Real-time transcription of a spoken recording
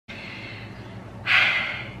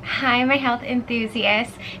Hi my health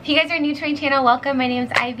enthusiasts. If you guys are new to my channel, welcome. My name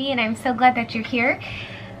is Ivy and I'm so glad that you're here.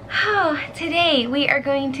 Oh, today we are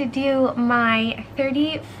going to do my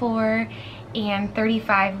 34 and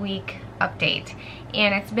 35 week update,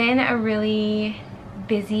 and it's been a really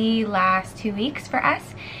busy last 2 weeks for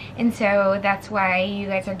us, and so that's why you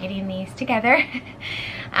guys are getting these together.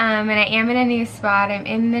 And I am in a new spot. I'm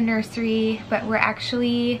in the nursery, but we're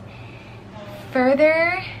actually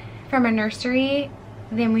further from a nursery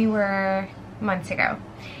than we were months ago.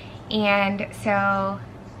 And so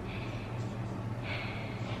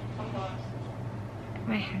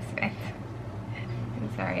my husband,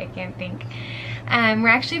 I'm sorry, I can't think. We're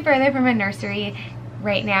actually further from a nursery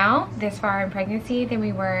right now, this far in pregnancy, than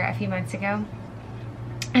we were a few months ago.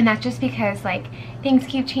 And that's just because like things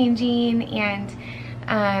keep changing,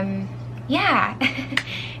 and yeah.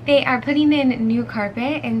 They are putting in new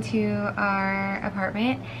carpet into our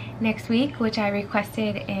apartment next week, which I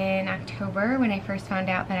requested in October when I first found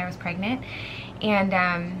out that I was pregnant. And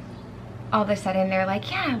all of a sudden they're like,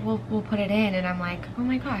 yeah, we'll put it in. And I'm like, oh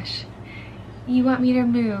my gosh, you want me to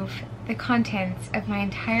move the contents of my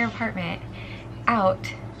entire apartment out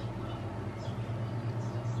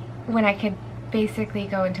when I could basically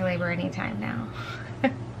go into labor anytime now?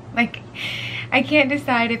 Like, I can't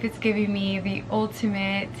decide if it's giving me the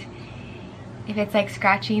ultimate, if it's like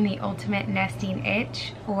scratching the ultimate nesting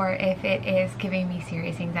itch, or if it is giving me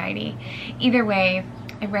serious anxiety. Either way,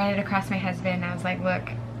 I ran it across my husband and I was like, look,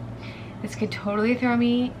 this could totally throw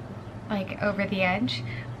me like over the edge,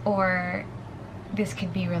 or this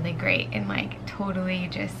could be really great and like totally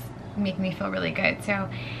just make me feel really good. So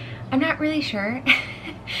I'm not really sure.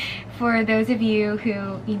 For those of you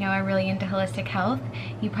who, you know, are really into holistic health,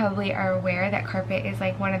 you probably are aware that carpet is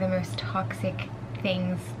like one of the most toxic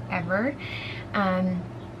things ever. And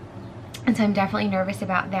so I'm definitely nervous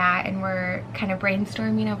about that, and we're kind of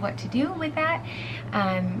brainstorming of what to do with that.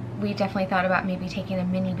 We definitely thought about maybe taking a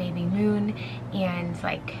mini baby moon and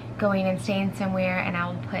like going and staying somewhere, and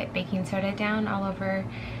I'll put baking soda down all over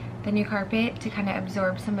the new carpet to kind of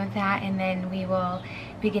absorb some of that, and then we will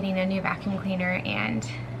be getting a new vacuum cleaner and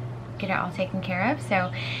get it all taken care of.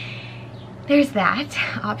 So there's that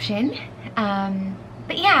option.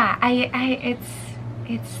 But yeah,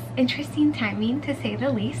 it's interesting timing, to say the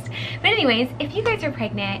least. But anyways, if you guys are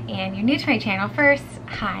pregnant and you're new to my channel, first,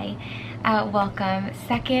 hi, welcome.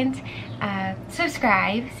 Second,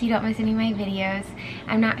 subscribe so you don't miss any of my videos.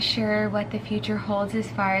 I'm not sure what the future holds as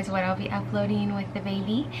far as what I'll be uploading with the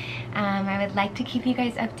baby. I would like to keep you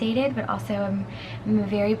guys updated, but also I'm a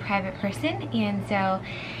very private person, and so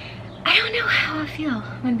I don't know how I'll feel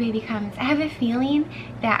when baby comes. I have a feeling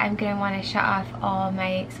that I'm gonna want to shut off all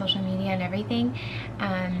my social media and everything,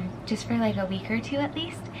 just for like a week or two at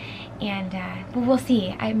least. And but we'll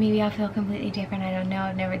see. Maybe I'll feel completely different. I don't know.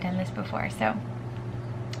 I've never done this before. So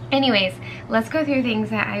anyways, let's go through things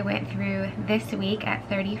that I went through this week at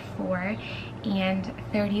 34 and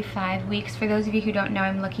 35 weeks. For those of you who don't know,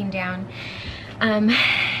 I'm looking down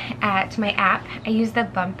at my app. I use the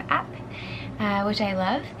Bump app, which I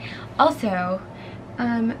love. Also,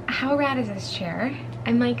 how rad is this chair?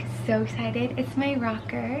 I'm like so excited. It's my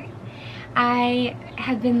rocker. I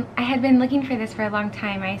had been looking for this for a long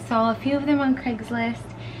time. I saw a few of them on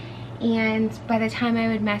Craigslist, and by the time I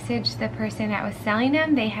would message the person that was selling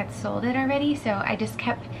them, they had sold it already. So I just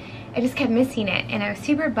kept missing it, and I was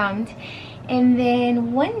super bummed. And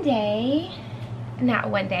then one day, not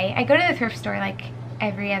one day, I go to the thrift store like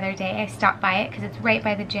every other day. I stop by it because it's right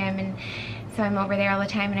by the gym, and so I'm over there all the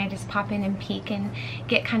time, and I just pop in and peek and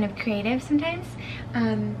get kind of creative sometimes.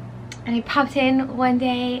 And I popped in one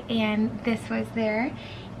day and this was there.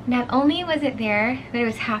 Not only was it there, but it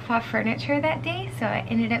was half off furniture that day, so I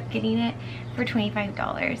ended up getting it for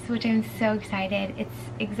 $25, which I'm so excited. It's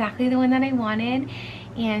exactly the one that I wanted,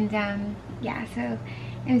 and yeah, so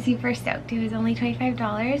I'm super stoked. It was only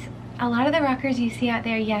 $25. A lot of the rockers you see out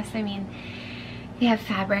there, yes, I mean, they have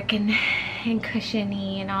fabric and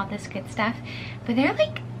cushiony and all this good stuff, but they're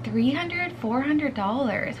like $300,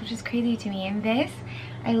 $400, which is crazy to me. And this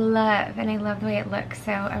I love, and I love the way it looks,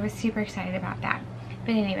 so I was super excited about that.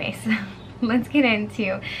 But anyways, let's get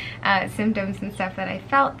into symptoms and stuff that I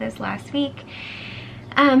felt this last week.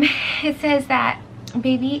 It says that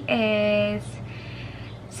baby is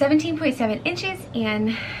 17.7 inches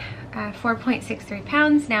and 4.63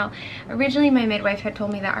 pounds. Now, originally my midwife had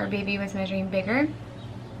told me that our baby was measuring bigger,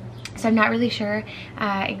 so I'm not really sure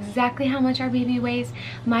exactly how much our baby weighs.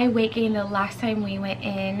 My weight gain the last time we went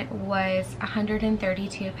in was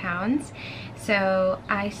 132 pounds. So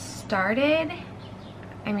I started,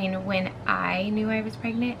 I mean, when I knew I was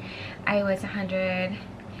pregnant, I was 100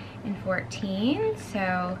 and 14.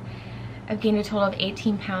 So I've gained a total of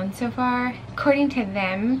 18 pounds so far. According to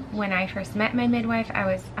them, when I first met my midwife, I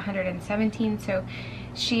was 117. So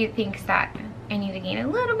she thinks that I need to gain a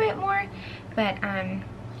little bit more, but I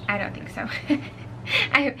don't think so.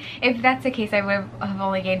 If that's the case, I would have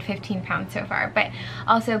only gained 15 pounds so far. But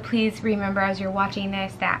also, please remember as you're watching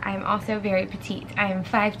this that I'm also very petite. I am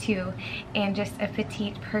 5'2" and just a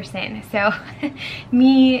petite person. So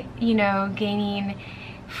me, you know, gaining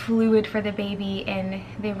fluid for the baby and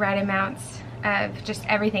the right amounts of just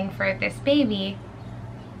everything for this baby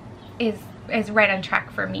is right on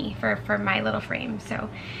track for me, for my little frame. So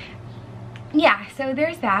yeah, so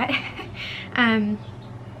there's that.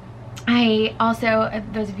 I also,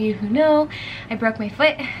 those of you who know, I broke my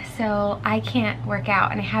foot, so I can't work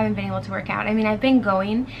out, and I haven't been able to work out. I mean, I've been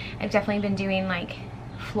going. I've definitely been doing like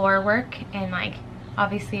floor work and like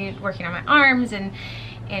obviously working on my arms and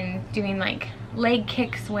doing like leg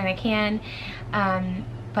kicks when I can,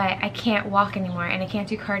 but I can't walk anymore, and I can't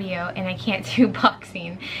do cardio, and I can't do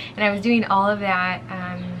boxing. And I was doing all of that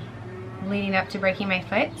leading up to breaking my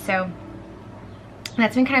foot, so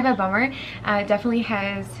that's been kind of a bummer. It definitely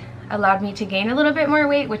has allowed me to gain a little bit more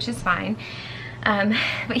weight, which is fine.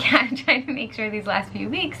 But yeah, I'm trying to make sure these last few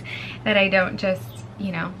weeks that I don't just,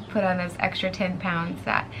 you know, put on those extra 10 pounds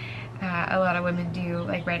that a lot of women do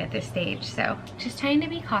like right at this stage. So just trying to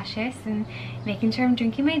be cautious and making sure I'm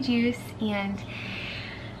drinking my juice, and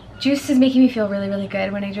juice is making me feel really, really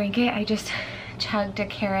good when I drink it. I just chugged a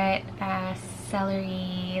carrot,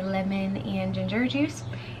 celery, lemon, and ginger juice,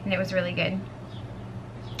 and it was really good.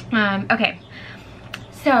 Okay,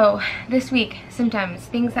 so this week, symptoms,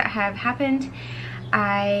 things that have happened.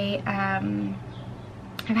 I've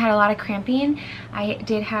had a lot of cramping. I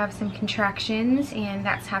did have some contractions, and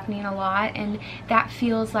that's happening a lot, and that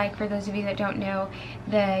feels like, for those of you that don't know,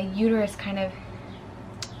 the uterus kind of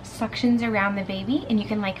suctions around the baby, and you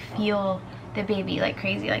can like feel the baby like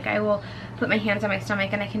crazy. Like I will put my hands on my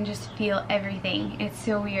stomach and I can just feel everything. It's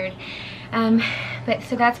so weird. But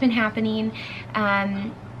so that's been happening.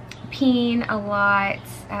 Peeing a lot.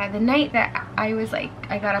 The night that I was like,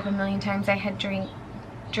 I got up a million times, I had drank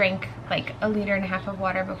like 1.5 liters of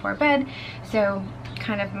water before bed, so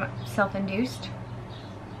kind of self-induced.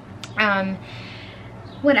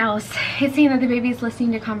 What else? It's saying that the baby's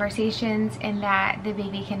listening to conversations and that the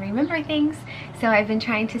baby can remember things. So I've been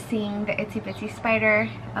trying to sing the Itsy Bitsy Spider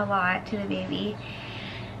a lot to the baby.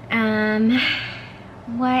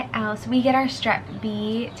 What else? We get our Strep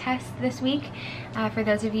B test this week. For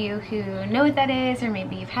those of you who know what that is, or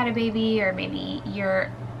maybe you've had a baby, or maybe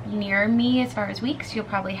you're near me as far as weeks, you'll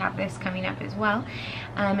probably have this coming up as well.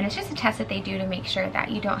 And it's just a test that they do to make sure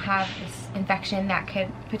that you don't have this infection that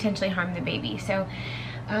could potentially harm the baby. So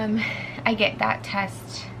I get that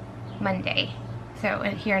test Monday, so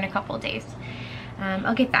here in a couple of days.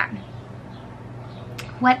 I'll get that.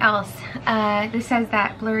 What else? This says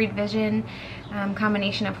that blurred vision,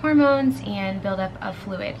 combination of hormones and buildup of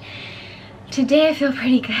fluid. Today I feel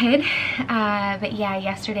pretty good, but yeah,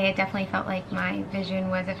 yesterday I definitely felt like my vision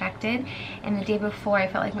was affected, and the day before I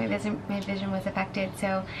felt like my vision was affected.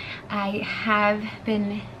 So I have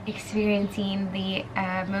been experiencing the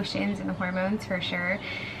emotions and the hormones for sure.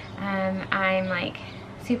 I'm like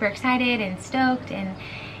super excited and stoked and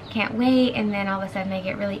can't wait, and then all of a sudden I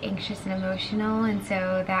get really anxious and emotional, and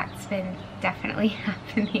so that's been definitely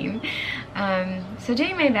happening. So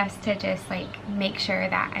doing my best to just like make sure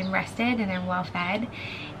that I'm rested and I'm well fed,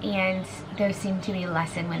 and those seem to be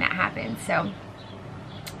lessened when that happens. So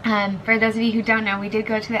for those of you who don't know, we did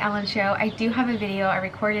go to the Ellen show. I do have a video, I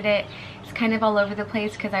recorded it. It's kind of all over the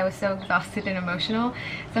place because I was so exhausted and emotional.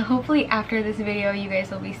 So hopefully after this video you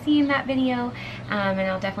guys will be seeing that video, and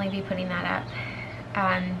I'll definitely be putting that up.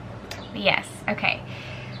 Yes, okay.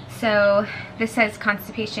 So this says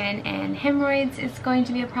constipation and hemorrhoids is going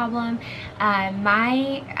to be a problem.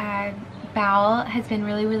 My bowel has been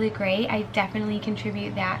really, really great. I definitely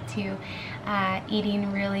contribute that to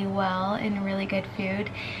eating really well and really good food.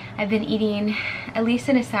 I've been eating at least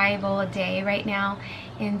an acai bowl a day right now,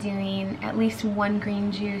 and doing at least one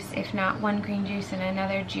green juice, if not one green juice and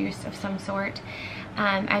another juice of some sort.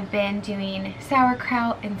 I've been doing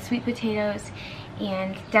sauerkraut and sweet potatoes,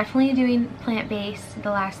 and definitely doing plant-based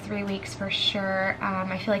the last 3 weeks for sure.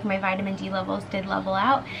 I feel like my vitamin D levels did level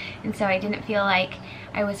out, and so I didn't feel like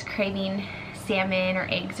I was craving salmon or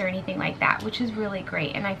eggs or anything like that, which is really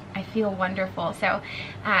great, and I feel wonderful. So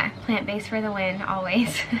plant-based for the win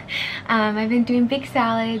always. I've been doing big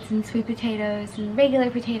salads and sweet potatoes and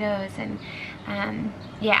regular potatoes, and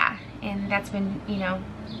yeah, and that's been, you know,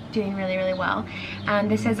 doing really, really well.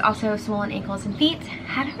 This is also swollen ankles and feet.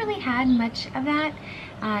 Haven't really had much of that,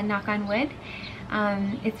 knock on wood.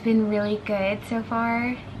 It's been really good so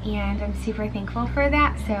far, and I'm super thankful for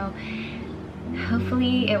that, so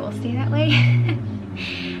hopefully it will stay that way.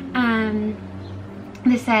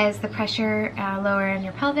 This says the pressure lower in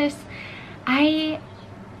your pelvis. I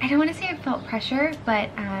don't want to say I felt pressure, but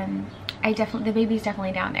the baby's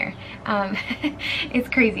definitely down there. It's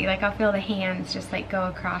crazy, like I'll feel the hands just like go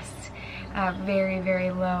across very, very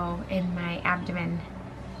low in my abdomen,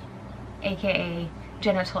 aka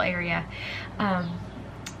genital area.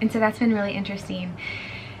 And so that's been really interesting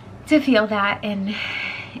to feel that and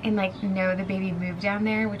like know the baby moved down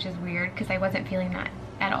there, which is weird because I wasn't feeling that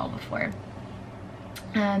at all before.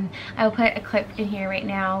 I will put a clip in here right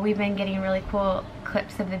now. We've been getting really cool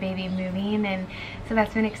clips of the baby moving, and so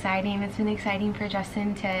that's been exciting. It's been exciting for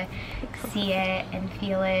Justin to see it and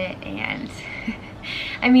feel it, and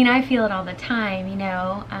I mean, I feel it all the time, you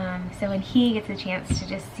know, so when he gets a chance to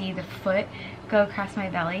just see the foot go across my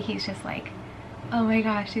belly, he's just like, oh my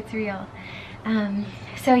gosh, it's real.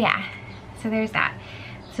 So yeah, so there's that.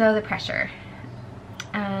 So the pressure,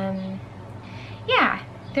 yeah,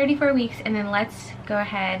 34 weeks, and then let's go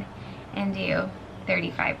ahead and do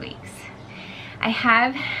 35 weeks. I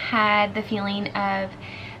have had the feeling of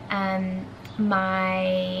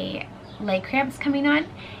my leg cramps coming on,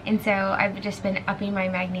 and so I've just been upping my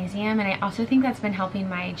magnesium, and I also think that's been helping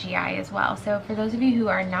my GI as well. So for those of you who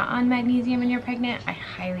are not on magnesium and you're pregnant, I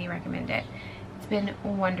highly recommend it. It's been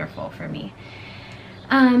wonderful for me.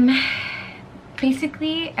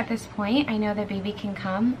 Basically at this point, I know the baby can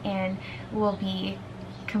come and will be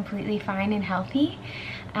completely fine and healthy.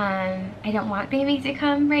 I don't want baby to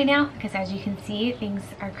come right now because, as you can see, things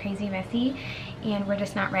are crazy messy and we're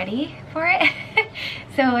just not ready for it.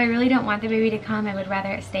 So I really don't want the baby to come. I would rather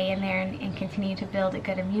it stay in there and continue to build a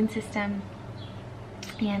good immune system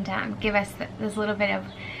and give us this little bit of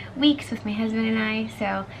weeks with my husband and I.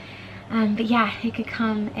 So but yeah, it could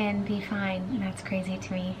come and be fine, and that's crazy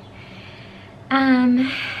to me.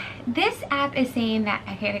 This app is saying that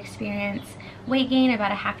I could experience weight gain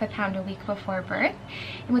about 1/2 pound a week before birth.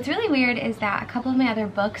 And what's really weird is that a couple of my other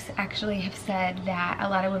books actually have said that a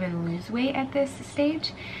lot of women lose weight at this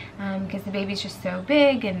stage because the baby's just so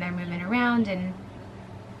big and they're moving around. And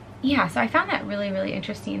yeah, so I found that really, really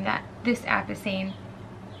interesting that this app is saying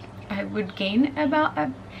I would gain about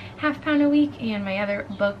 1/2 pound a week, and my other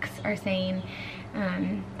books are saying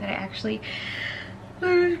that I actually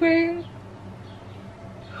lose weight.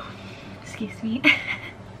 Excuse me.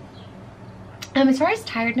 As far as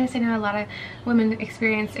tiredness, I know a lot of women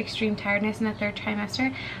experience extreme tiredness in the 3rd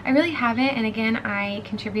trimester. I really haven't, and again, I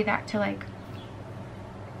contribute that to, like,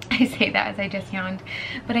 I say that as I just yawned,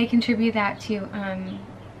 but I contribute that to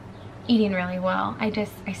eating really well. I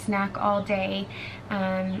snack all day.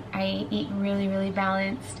 I eat really, really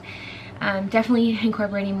balanced. Definitely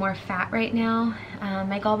incorporating more fat right now.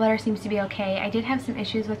 My gallbladder seems to be okay. I did have some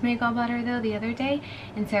issues with my gallbladder though the other day,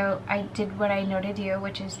 and so I did what I know to do,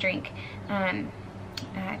 which is drink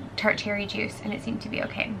tart cherry juice, and it seemed to be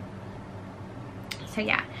okay. So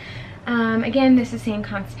yeah, again, this is saying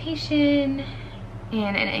constipation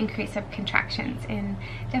and an increase of contractions, and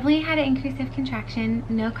definitely had an increase of contraction,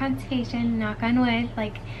 no constipation, knock on wood,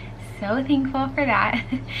 like, so thankful for that.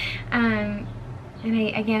 And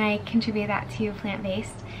I contribute that to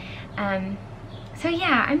plant-based. So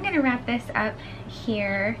yeah, I'm gonna wrap this up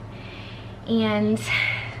here and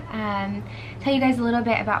tell you guys a little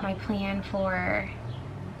bit about my plan for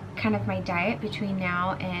kind of my diet between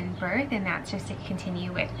now and birth, and that's just to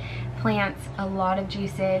continue with plants, a lot of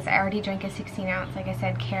juices. I already drank a 16-ounce, like I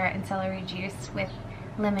said, carrot and celery juice with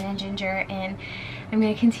lemon and ginger, and I'm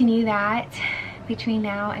going to continue that between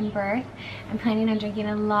now and birth. I'm planning on drinking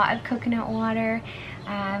a lot of coconut water.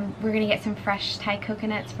 We're going to get some fresh Thai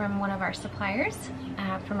coconuts from one of our suppliers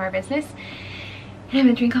from our business, and I'm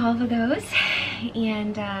going to drink all of those.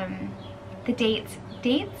 And the dates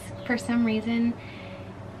for some reason,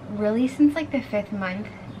 really since like the 5th month,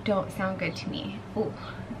 don't sound good to me. Oh,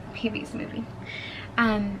 baby's moving.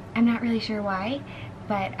 I'm not really sure why,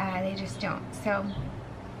 but they just don't. So,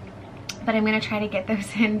 but I'm gonna try to get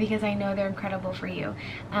those in because I know they're incredible for you.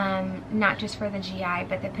 Not just for the GI,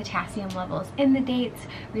 but the potassium levels in the dates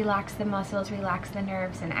relax the muscles, relax the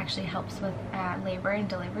nerves, and actually helps with labor and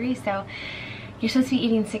delivery. So you're supposed to be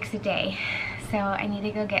eating 6 a day. So I need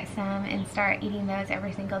to go get some and start eating those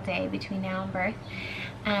every single day between now and birth.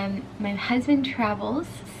 My husband travels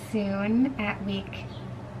soon at week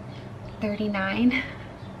 39.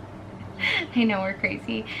 I know, we're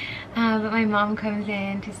crazy. But my mom comes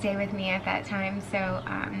in to stay with me at that time. So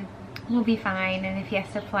we'll be fine, and if he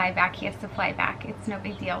has to fly back, he has to fly back. It's no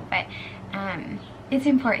big deal, but it's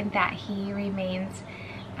important that he remains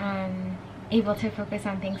able to focus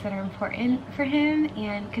on things that are important for him,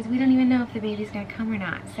 and because we don't even know if the baby's gonna come or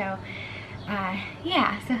not. So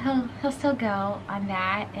yeah, so he'll still go on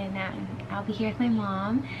that, and I'll be here with my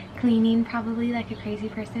mom, cleaning probably like a crazy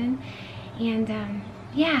person. And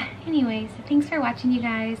yeah, anyways, thanks for watching, you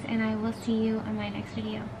guys, and I will see you on my next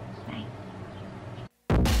video. Bye.